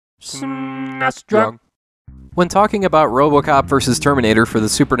SNESdrunk. When talking about Robocop vs. Terminator for the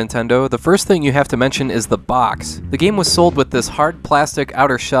Super Nintendo, the first thing you have to mention is the box. The game was sold with this hard plastic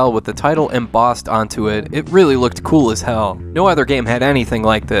outer shell with the title embossed onto it. It really looked cool as hell. No other game had anything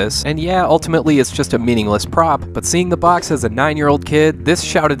like this, and yeah, ultimately it's just a meaningless prop, but seeing the box as a 9-year-old kid, this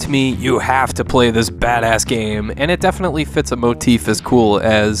shouted to me, you have to play this badass game, and it definitely fits a motif as cool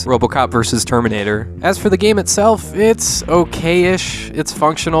as Robocop vs. Terminator. As for the game itself, it's okay-ish, it's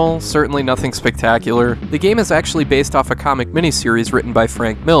functional, certainly nothing spectacular. The game is actually based off a comic miniseries written by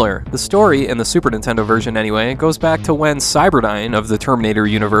Frank Miller. The story, in the Super Nintendo version anyway, goes back to when Cyberdyne of the Terminator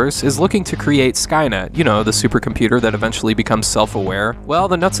universe is looking to create Skynet, you know, the supercomputer that eventually becomes self-aware. Well,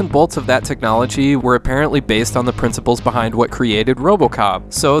 the nuts and bolts of that technology were apparently based on the principles behind what created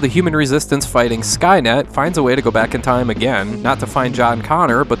Robocop. So the human resistance fighting Skynet finds a way to go back in time again, not to find John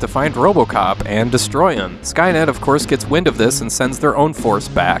Connor, but to find Robocop and destroy him. Skynet, of course, gets wind of this and sends their own force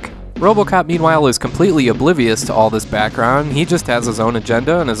back. Robocop, meanwhile, is completely oblivious to all this background. He just has his own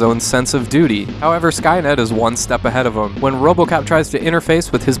agenda and his own sense of duty. However, Skynet is one step ahead of him. When Robocop tries to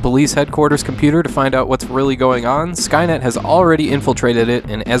interface with his police headquarters computer to find out what's really going on, Skynet has already infiltrated it,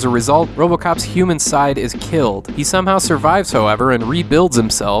 and as a result, Robocop's human side is killed. He somehow survives, however, and rebuilds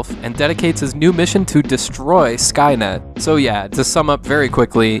himself, and dedicates his new mission to destroy Skynet. So yeah, to sum up very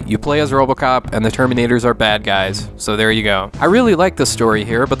quickly, you play as Robocop, and the Terminators are bad guys. So there you go. I really like the story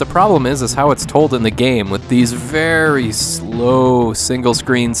here, but the problem is how it's told in the game, with these very slow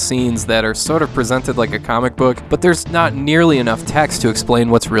single-screen scenes that are sort of presented like a comic book, but there's not nearly enough text to explain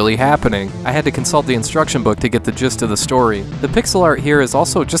what's really happening. I had to consult the instruction book to get the gist of the story. The pixel art here is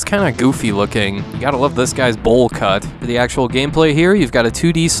also just kinda goofy looking. You gotta love this guy's bowl cut. For the actual gameplay here, you've got a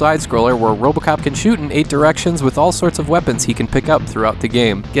 2D side-scroller where Robocop can shoot in 8 directions with all sorts of weapons he can pick up throughout the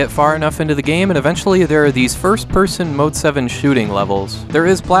game. Get far enough into the game and eventually there are these first-person Mode 7 shooting levels. There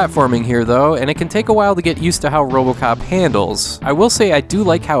is platforming here though, and it can take a while to get used to how Robocop handles. I will say I do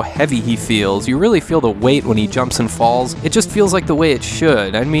like how heavy he feels. You really feel the weight when he jumps and falls. It just feels like the way it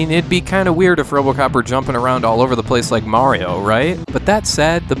should. I mean, it'd be kind of weird if Robocop were jumping around all over the place like Mario, right? But that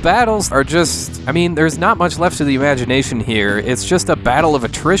said, the battles are just... I mean, there's not much left to the imagination here. It's just a battle of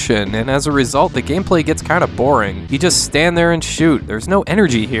attrition, and as a result, the gameplay gets kind of boring. You just stand there and shoot. There's no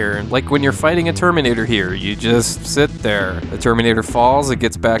energy here. Like when you're fighting a Terminator here, you just sit there. The Terminator falls, it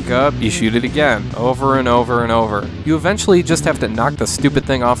gets back up, you shoot it again, over and over and over. You eventually just have to knock the stupid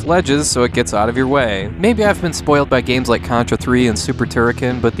thing off ledges so it gets out of your way. Maybe I've been spoiled by games like Contra 3 and Super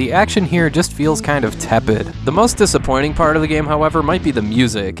Turrican, but the action here just feels kind of tepid. The most disappointing part of the game, however, might be the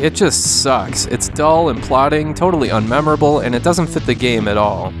music. It just sucks. It's dull and plotting, totally unmemorable, and it doesn't fit the game at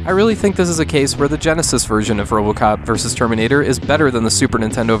all. I really think this is a case where the Genesis version of Robocop vs. Terminator is better than the Super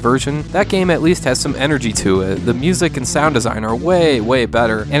Nintendo version. That game at least has some energy to it. The music and sound design are way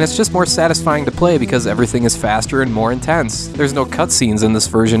better, and it's just more satisfying to play because everything is faster and more intense. There's no cutscenes in this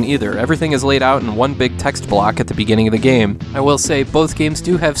version either. Everything is laid out in one big text block at the beginning of the game. I will say, both games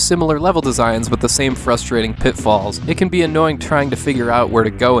do have similar level designs with the same frustrating pitfalls. It can be annoying trying to figure out where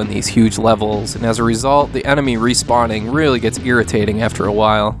to go in these huge levels, and as a result, the enemy respawning really gets irritating after a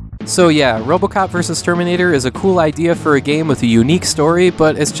while. So yeah, Robocop vs. Terminator is a cool idea for a game with a unique story,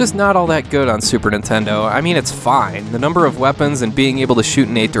 but it's just not all that good on Super Nintendo. I mean, it's fine. The number of weapons and being able to shoot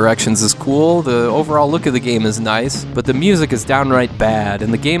in 8 directions is cool, the overall look of the game is nice, but the music is downright bad,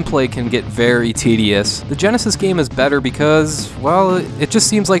 and the gameplay can get very tedious. The Genesis game is better because, well, it just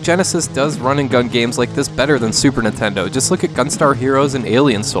seems like Genesis does run-and-gun games like this better than Super Nintendo. Just look at Gunstar Heroes and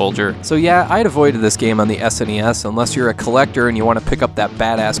Alien Soldier. So yeah, I'd avoided this game on the SNES unless you're a collector and you want to pick up that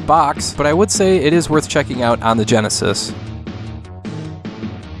badass box, but I would say it is worth checking out on the Genesis.